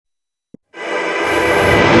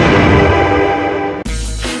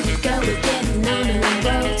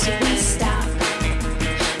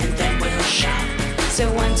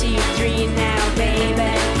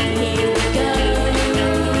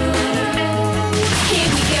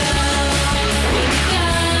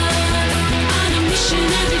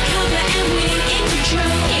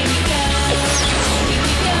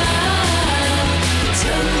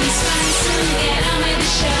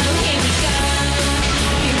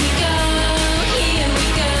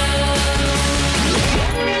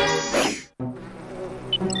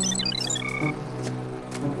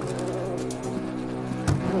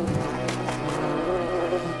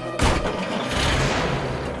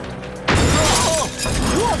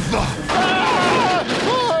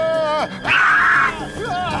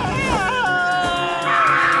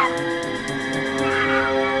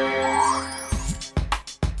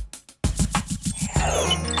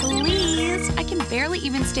Please, I can barely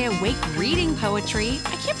even stay awake reading poetry.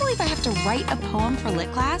 I can't believe I have to write a poem for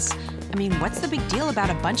lit class. I mean, what's the big deal about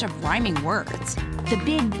a bunch of rhyming words? The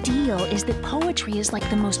big deal is that poetry is like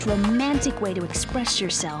the most romantic way to express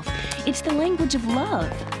yourself. It's the language of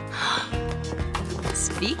love.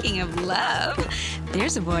 Speaking of love,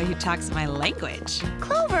 there's a boy who talks my language.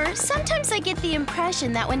 Clover, sometimes I get the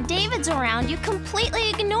impression that when David's around, you completely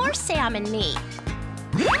ignore Sam and me.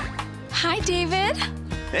 Hi, David.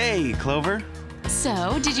 Hey, Clover.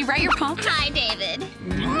 So, did you write your poem? Hi, David.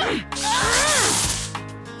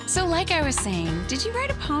 So, like I was saying, did you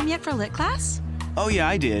write a poem yet for lit class? Oh yeah,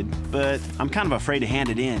 I did, but I'm kind of afraid to hand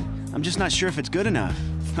it in. I'm just not sure if it's good enough.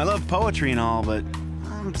 I love poetry and all, but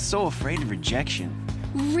I'm so afraid of rejection.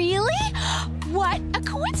 Really? What a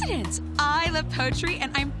coincidence! I love poetry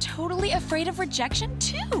and I'm totally afraid of rejection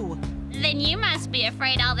too. Then you must be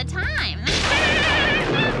afraid all the time.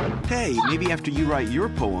 Hey, maybe after you write your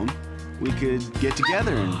poem, we could get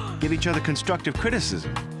together and give each other constructive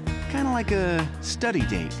criticism. Kind of like a study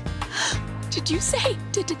date. Did you say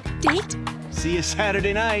date? See you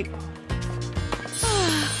Saturday night.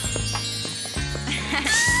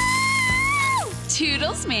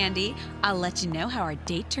 Toodles, Mandy. I'll let you know how our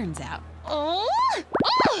date turns out. Oh,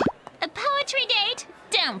 a poetry date?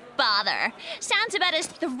 Don't bother. Sounds about as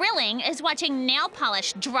thrilling as watching nail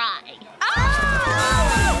polish dry.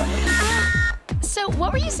 So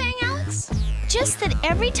what were you saying, Alex? Just that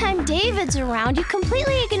every time David's around, you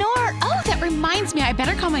completely ignore. Oh, that reminds me. I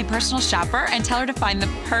better call my personal shopper and tell her to find the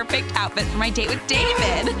perfect outfit for my date with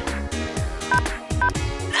David.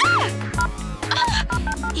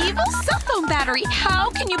 Evil cell phone battery. How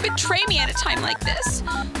can you betray me at a time like this?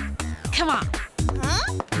 Come on.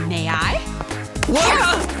 Huh? May I?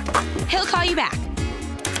 What? He'll call you back.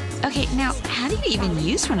 Okay, now, how do you even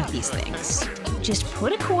use one of these things? Just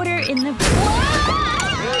put a quarter in the...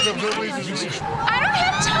 I don't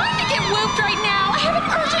have time to get whooped right now. I have an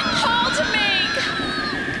urgent call to make.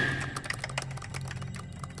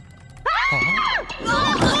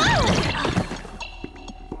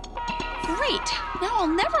 Great. Now I'll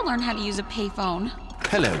never learn how to use a payphone.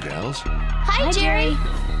 Hello, girls. Hi, Jerry.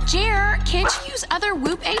 Jer, can't you use other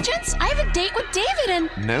Whoop agents? I have a date with David and...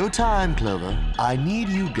 No time, Clover. I need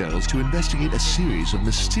you girls to investigate a series of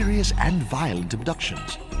mysterious and violent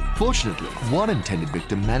abductions. Fortunately, one intended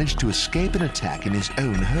victim managed to escape an attack in his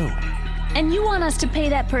own home. And you want us to pay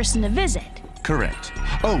that person a visit? Correct.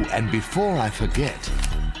 Oh, and before I forget...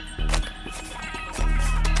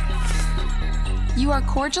 You are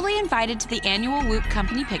cordially invited to the annual Whoop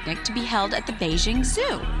Company picnic to be held at the Beijing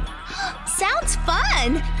Zoo. Sounds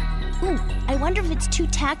fun. Ooh, I wonder if it's too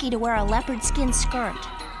tacky to wear a leopard skin skirt.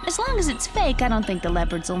 As long as it's fake, I don't think the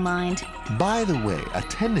leopards will mind. By the way,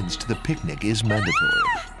 attendance to the picnic is mandatory.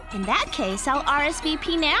 In that case, I'll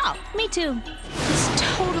RSVP now. Me too. This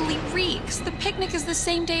totally reeks. The picnic is the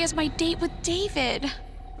same day as my date with David.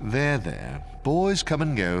 There, there. Boys come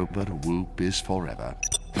and go, but Whoop is forever.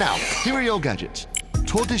 Now, here are your gadgets.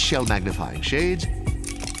 Tortoiseshell magnifying shades,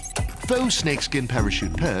 faux snakeskin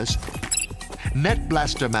parachute purse, net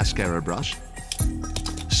blaster mascara brush,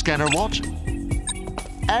 scanner watch,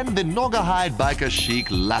 and the Naugahyde biker chic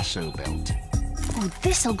lasso belt. Oh,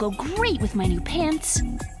 this'll go great with my new pants.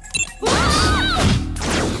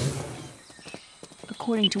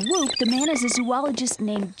 According to Whoop, the man is a zoologist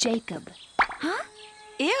named Jacob. Huh?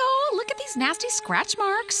 Ew, look at these nasty scratch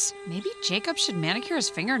marks. Maybe Jacob should manicure his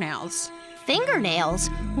fingernails. Fingernails?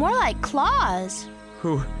 More like claws.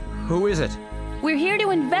 Who is it? We're here to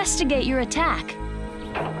investigate your attack.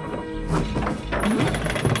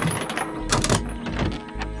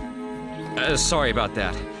 Sorry about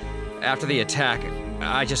that. After the attack,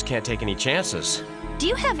 I just can't take any chances. Do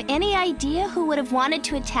you have any idea who would have wanted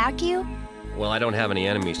to attack you? Well, I don't have any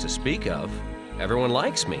enemies to speak of. Everyone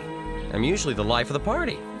likes me. I'm usually the life of the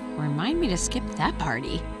party. Remind me to skip that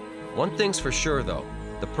party. One thing's for sure, though.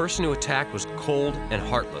 The person who attacked was cold and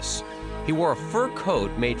heartless. He wore a fur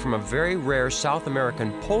coat made from a very rare South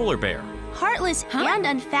American polar bear. Heartless and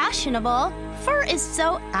unfashionable. Fur is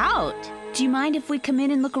so out. Do you mind if we come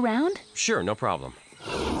in and look around? Sure, no problem.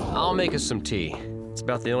 I'll make us some tea. It's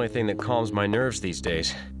about the only thing that calms my nerves these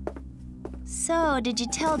days. So, did you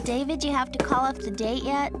tell David you have to call off the date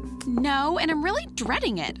yet? No, and I'm really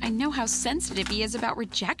dreading it. I know how sensitive he is about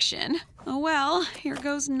rejection. Oh well, here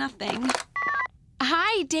goes nothing.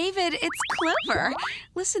 Hi, David, it's Clover.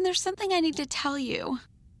 Listen, there's something I need to tell you.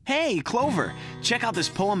 Hey, Clover, check out this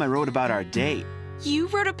poem I wrote about our date. You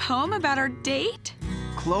wrote a poem about our date?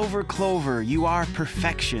 Clover, Clover, you are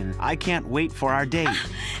perfection. I can't wait for our date.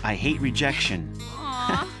 I hate rejection.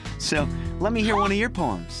 Aw. So, let me hear one of your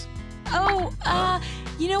poems. Oh,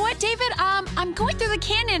 you know what, David? I'm going through the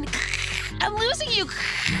canyon. I'm losing you.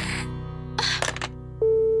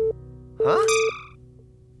 Huh?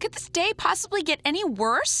 Could this day possibly get any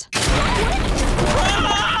worse?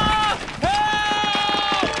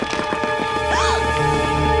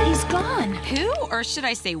 He's gone. Who, or should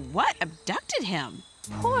I say what, abducted him?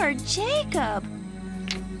 Poor Jacob.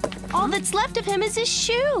 All that's left of him is his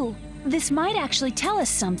shoe. This might actually tell us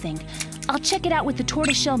something. I'll check it out with the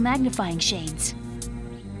tortoiseshell magnifying shades.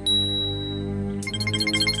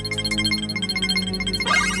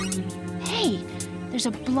 Hey, there's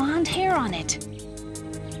a blonde hair on it.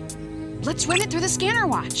 Let's run it through the scanner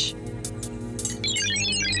watch.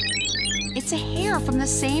 It's a hair from the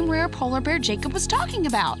same rare polar bear Jacob was talking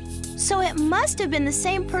about. So it must have been the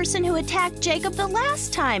same person who attacked Jacob the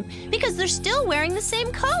last time, because they're still wearing the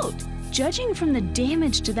same coat. Judging from the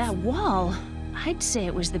damage to that wall, I'd say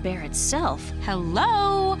it was the bear itself.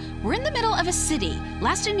 Hello? We're in the middle of a city.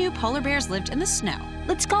 Last I knew, polar bears lived in the snow.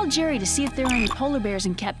 Let's call Jerry to see if there are any polar bears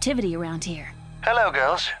in captivity around here. Hello,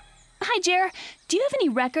 girls. Hi, Jer. Do you have any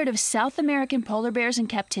record of South American polar bears in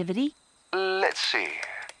captivity? Let's see.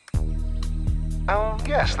 Oh,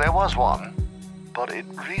 yes, there was one. But it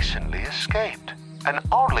recently escaped. And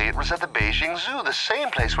oddly, it was at the Beijing Zoo, the same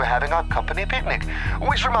place we're having our company picnic.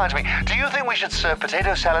 Which reminds me, do you think we should serve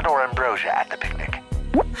potato salad or ambrosia at the picnic?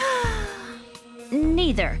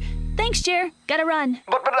 Neither. Thanks, Jer. Gotta run.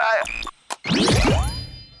 But I...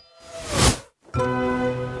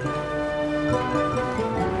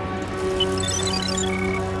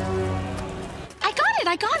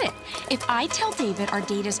 I got it. If I tell David our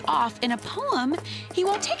date is off in a poem, he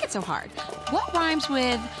won't take it so hard. What rhymes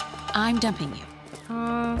with I'm dumping you?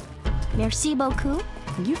 Merci beaucoup.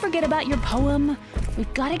 You forget about your poem.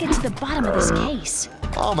 We've got to get to the bottom of this case.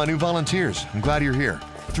 Oh, my new volunteers. I'm glad you're here.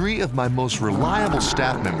 3 of my most reliable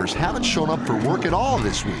staff members haven't shown up for work at all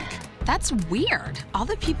this week. That's weird. All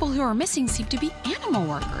the people who are missing seem to be animal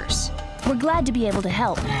workers. We're glad to be able to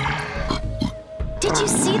help. Did you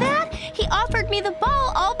see that? He offered me the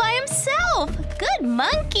ball all by himself. Good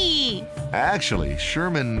monkey. Actually,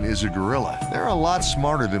 Sherman is a gorilla. They're a lot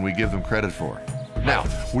smarter than we give them credit for. Now,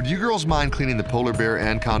 would you girls mind cleaning the polar bear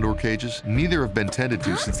and condor cages? Neither have been tended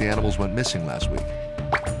to since the animals went missing last week.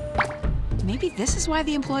 Maybe this is why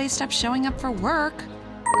the employees stopped showing up for work.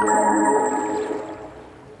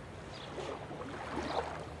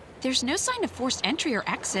 There's no sign of forced entry or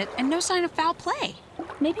exit, and no sign of foul play.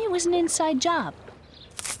 Maybe it was an inside job.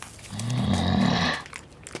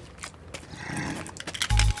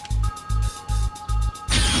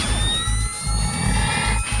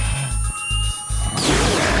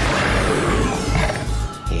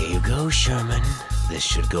 Here you go, Sherman. This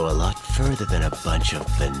should go a lot further than a bunch of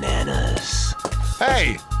bananas.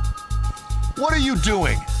 Hey! What are you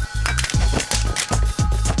doing?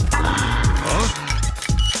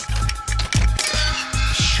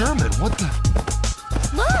 Sherman, what the?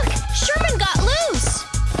 Look, Sherman got loose.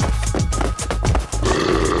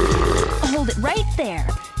 Hold it right there.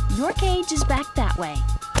 Your cage is back that way.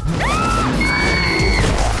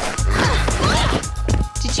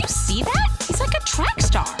 Did you see that? He's like a track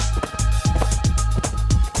star.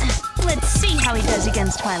 Let's see how he does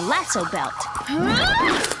against my lasso belt.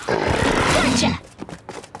 Gotcha!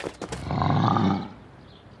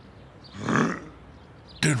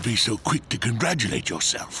 Don't be so quick to congratulate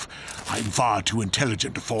yourself. I'm far too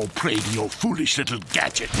intelligent to fall prey to your foolish little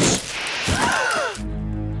gadgets.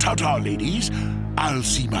 Ta-ta, ladies. I'll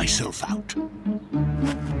see myself out.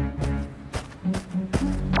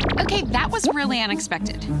 Okay, that was really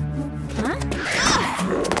unexpected.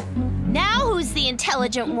 Now who's the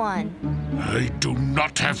intelligent one? I do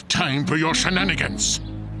not have time for your shenanigans.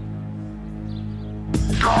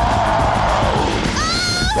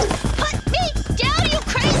 Put me down, you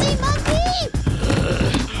crazy monkey!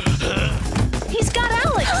 He's got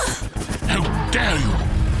Alex! How dare you!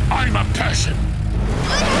 I'm a person!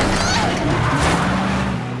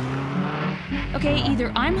 Okay,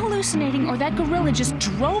 either I'm hallucinating or that gorilla just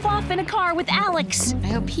drove off in a car with Alex. I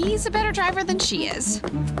hope he's a better driver than she is.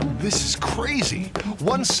 This is crazy.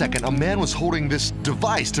 1 second, a man was holding this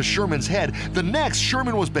device to Sherman's head. The next,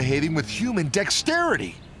 Sherman was behaving with human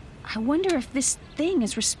dexterity. I wonder if this thing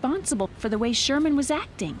is responsible for the way Sherman was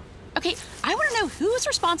acting. Okay, I want to know who's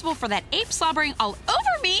responsible for that ape slobbering all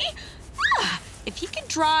over me. If he can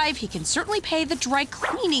drive, he can certainly pay the dry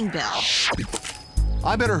cleaning bill.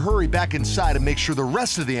 I better hurry back inside and make sure the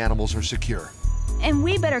rest of the animals are secure. And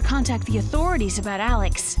we better contact the authorities about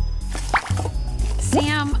Alex.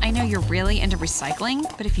 Sam, I know you're really into recycling,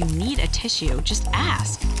 but if you need a tissue, just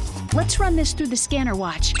ask. Let's run this through the scanner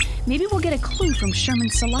watch. Maybe we'll get a clue from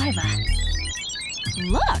Sherman's saliva.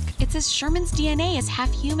 Look, it says Sherman's DNA is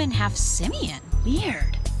half human, half simian.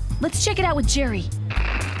 Weird. Let's check it out with Jerry.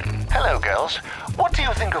 Hello, girls. What do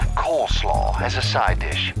you think of coleslaw as a side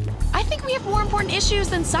dish? I think we have more important issues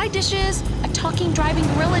than side dishes. A talking, driving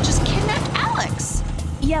gorilla just kidnapped Alex.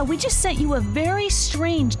 Yeah, we just sent you a very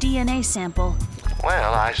strange DNA sample.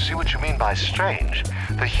 Well, I see what you mean by strange.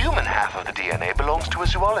 The human half of the DNA belongs to a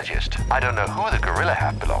zoologist. I don't know who the gorilla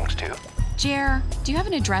half belongs to. Jer, do you have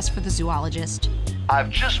an address for the zoologist? I've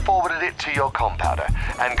just forwarded it to your compounder.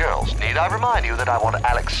 And girls, need I remind you that I want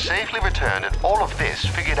Alex safely returned and all of this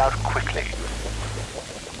figured out quickly.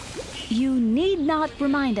 You need not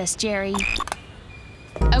remind us, Jerry.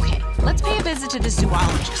 Okay, let's pay a visit to the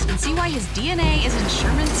zoologist and see why his DNA is in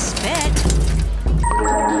Sherman's spit.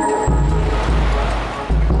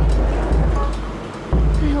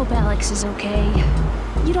 I hope Alex is okay.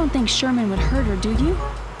 You don't think Sherman would hurt her, do you?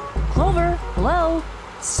 Clover, hello?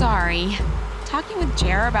 Sorry. Talking with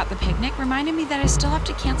Jer about the picnic reminded me that I still have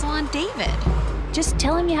to cancel on David. Just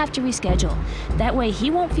tell him you have to reschedule. That way he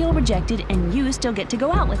won't feel rejected and you still get to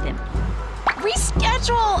go out with him.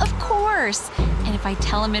 Reschedule, of course. And if I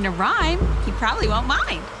tell him in a rhyme, he probably won't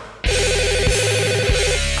mind.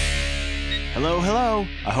 Hello, hello.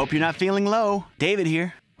 I hope you're not feeling low. David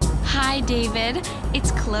here. Hi, David.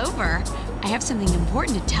 It's Clover. I have something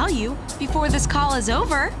important to tell you before this call is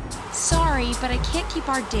over. Sorry, but I can't keep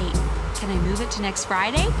our date. Can I move it to next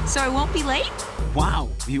Friday so I won't be late? Wow,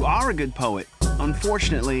 you are a good poet.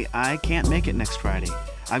 Unfortunately, I can't make it next Friday.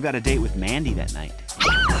 I've got a date with Mandy that night.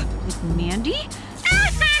 With Mandy?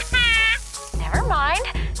 Never mind.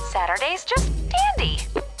 Saturday's just dandy.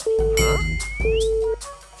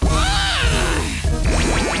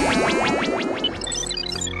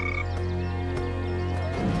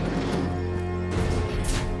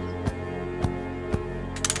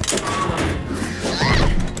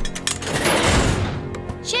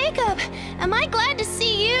 Jacob, am I glad to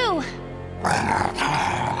see you?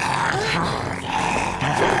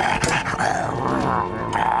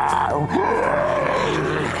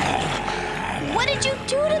 What did you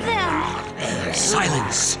do to them?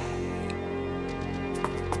 Silence!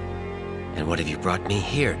 And what have you brought me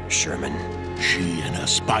here, Sherman? She and her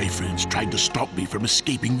spy friends tried to stop me from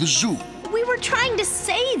escaping the zoo. We were trying to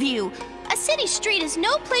save you. A city street is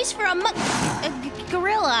no place for a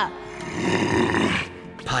gorilla.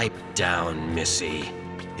 Pipe down, Missy.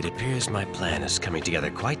 It appears my plan is coming together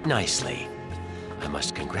quite nicely. I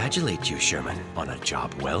must congratulate you, Sherman, on a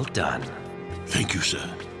job well done. Thank you, sir.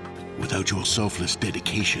 Without your selfless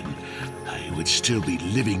dedication, I would still be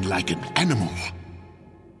living like an animal.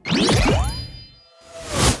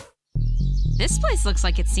 This place looks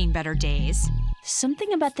like it's seen better days.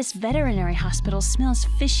 Something about this veterinary hospital smells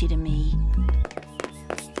fishy to me.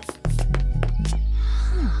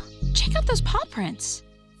 Check out those paw prints.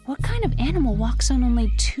 What kind of animal walks on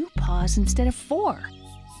only 2 paws instead of 4?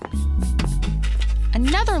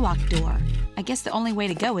 Another locked door. I guess the only way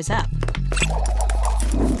to go is up.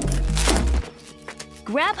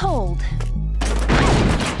 Grab hold.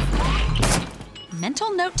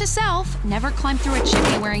 Mental note to self, never climb through a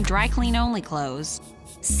chimney wearing dry clean only clothes.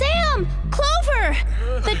 Sam! Clover!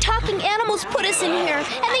 The talking animals put us in here, and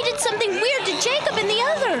they did something weird to Jacob and the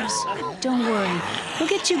others. Don't worry. We'll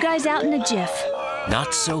get you guys out in a jiff.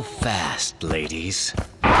 Not so fast, ladies.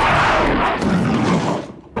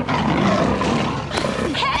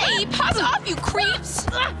 Hey, paws off, you creeps!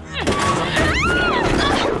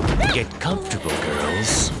 Get comfortable,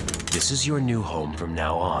 girls. This is your new home from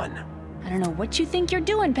now on. I don't know what you think you're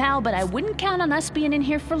doing, pal, but I wouldn't count on us being in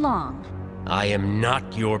here for long. I am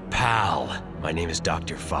not your pal. My name is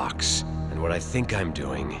Dr. Fox, and what I think I'm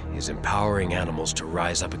doing is empowering animals to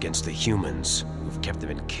rise up against the humans who've kept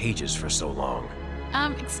them in cages for so long.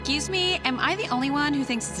 Excuse me, am I the only one who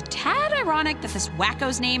thinks it's a tad ironic that this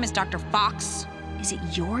wacko's name is Dr. Fox? Is it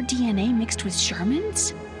your DNA mixed with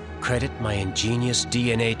Sherman's? Credit my ingenious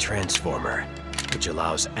DNA transformer, which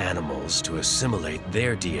allows animals to assimilate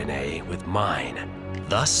their DNA with mine,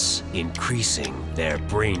 thus increasing their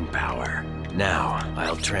brain power. Now,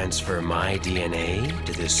 I'll transfer my DNA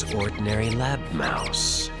to this ordinary lab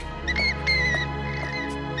mouse.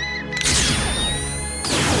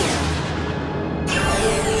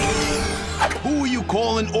 Who are you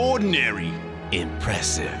calling ordinary?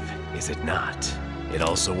 Impressive, is it not? It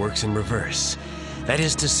also works in reverse. That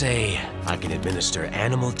is to say, I can administer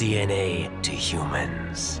animal DNA to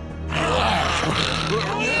humans.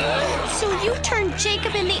 So you turned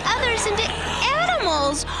Jacob and the others into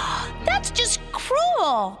animals. That's just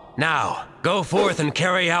cruel. Now, go forth and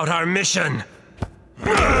carry out our mission.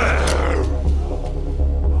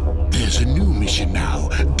 There's a new mission now,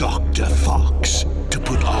 Dr. Fox, to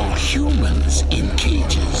put all humans in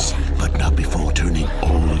cages, but not before turning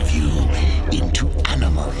all of you into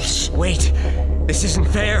animals. Wait, this isn't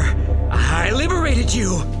fair. I liberated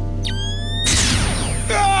you.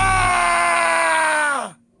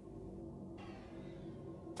 Ah!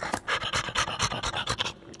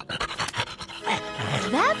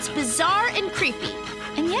 That's bizarre and creepy.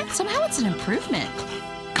 And yet, somehow it's an improvement.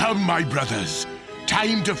 Come, my brothers.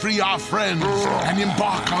 Time to free our friends and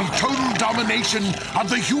embark on total domination of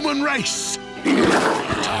the human race.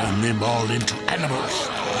 Turn them all into animals.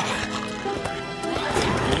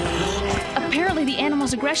 Apparently the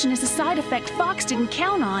animal's aggression is a side effect Fox didn't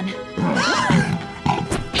count on.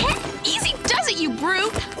 Easy does it, you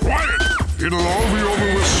brute! Quiet! It'll all be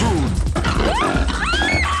over with soon.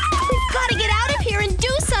 We've got to get out of here and do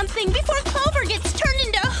something before Clover gets turned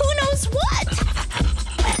into who knows what.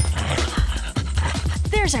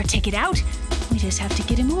 There's our ticket out. We just have to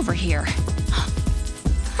get him over here.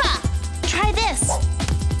 Ha! Try this.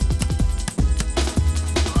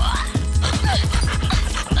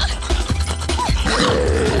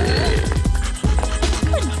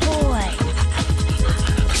 Good boy.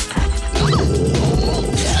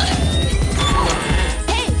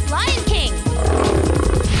 Hey, Lion King!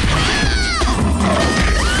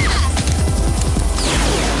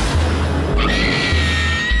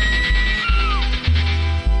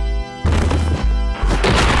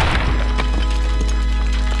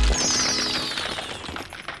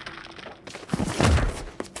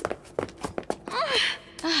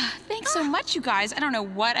 Thanks so much, you guys. I don't know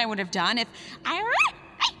what I would have done if I...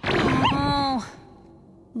 Oh,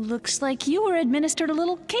 looks like you were administered a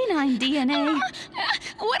little canine DNA.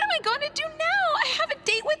 What am I going to do now? I have a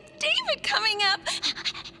date with David coming up.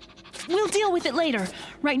 We'll deal with it later.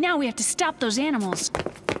 Right now we have to stop those animals.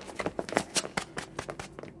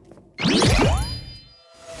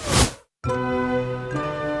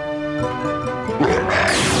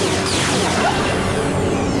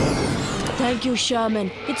 Thank you,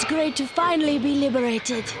 Sherman. It's great to finally be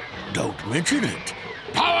liberated. Don't mention it.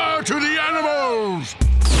 Power to the animals!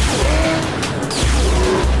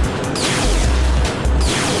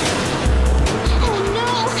 Oh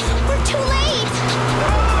no! We're too late!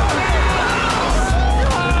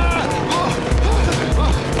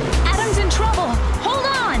 Adam's in trouble. Hold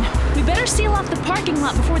on. We better seal off the parking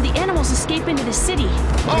lot before the animals escape into the city.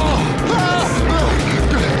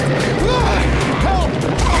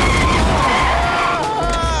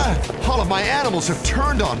 All of my animals have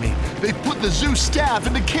turned on me. They put the zoo staff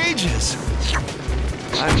into cages.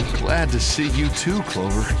 I'm glad to see you too,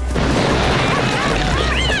 Clover.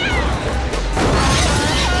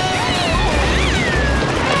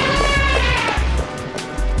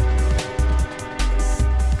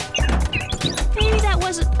 Maybe that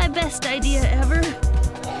wasn't my best idea ever.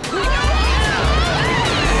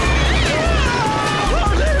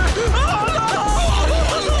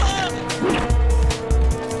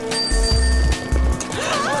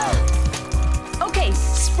 Okay,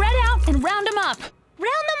 spread out and round them up.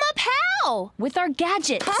 Round them up how? With our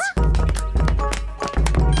gadgets.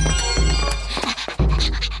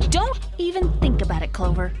 Don't even think about it,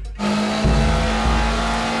 Clover.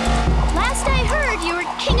 Last I heard, you were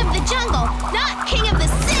king of the jungle, not king of the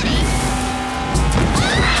city.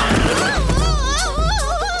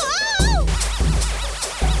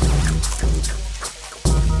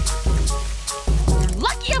 You're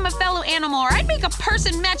lucky I'm a fellow animal, or I'd make a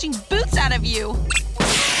person matching boots out of you.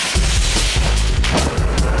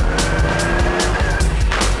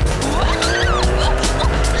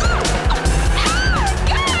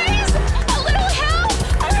 Guys! A little help!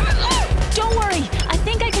 Don't worry, I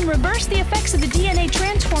think I can reverse the effects of the DNA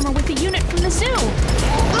transformer with the unit from the zoo.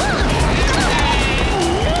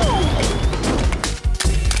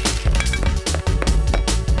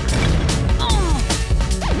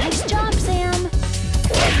 Nice job, Sam.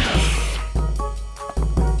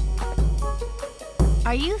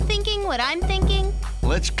 Are you thinking what I'm thinking?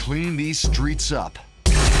 Let's clean these streets up.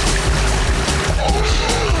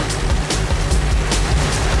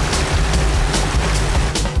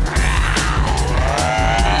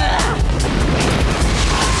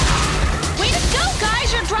 Way to go,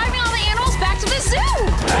 guys! You're driving all the animals back to the zoo!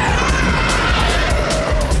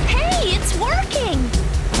 Hey, it's working!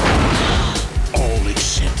 All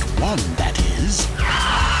except one, that is.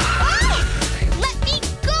 Ah! Let me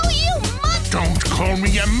go, you monkey! Don't call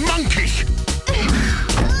me a monkey!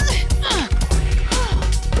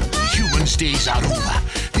 days are over.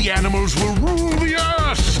 The animals will rule the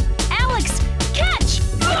earth. Alex, catch!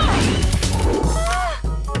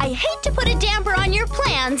 I hate to put a damper on your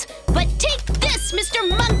plans, but take this, Mr.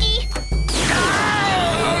 Monkey!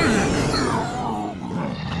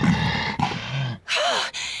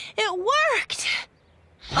 It worked!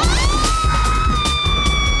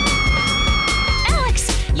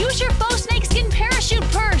 Alex, use your faux snakeskin parachute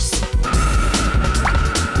purse.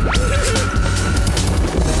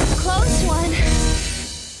 Close one.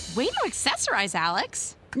 Way to accessorize,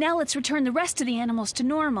 Alex. Now let's return the rest of the animals to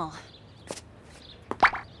normal.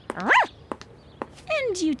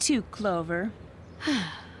 And you too, Clover.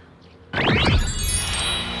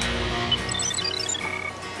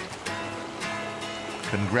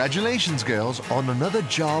 Congratulations, girls, on another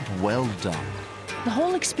job well done. The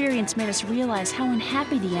whole experience made us realize how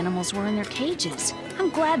unhappy the animals were in their cages. I'm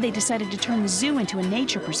glad they decided to turn the zoo into a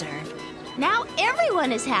nature preserve. Now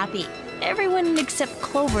everyone is happy. Everyone except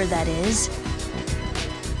Clover, that is.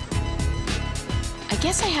 I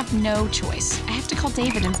guess I have no choice. I have to call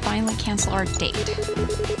David and finally cancel our date.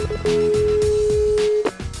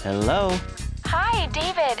 Hello? Hi,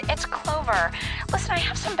 David. It's Clover. Listen, I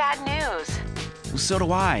have some bad news. So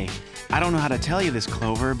do I. I don't know how to tell you this,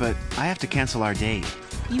 Clover, but I have to cancel our date.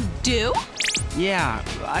 You do? Yeah,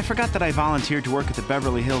 I forgot that I volunteered to work at the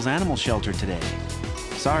Beverly Hills Animal Shelter today.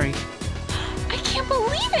 Sorry. I can't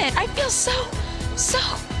believe it. I feel so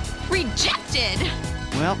rejected.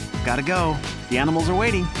 Well, gotta go. The animals are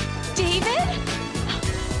waiting. David?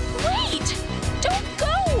 Wait! Don't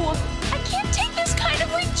go! I can't take this kind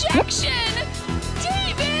of rejection!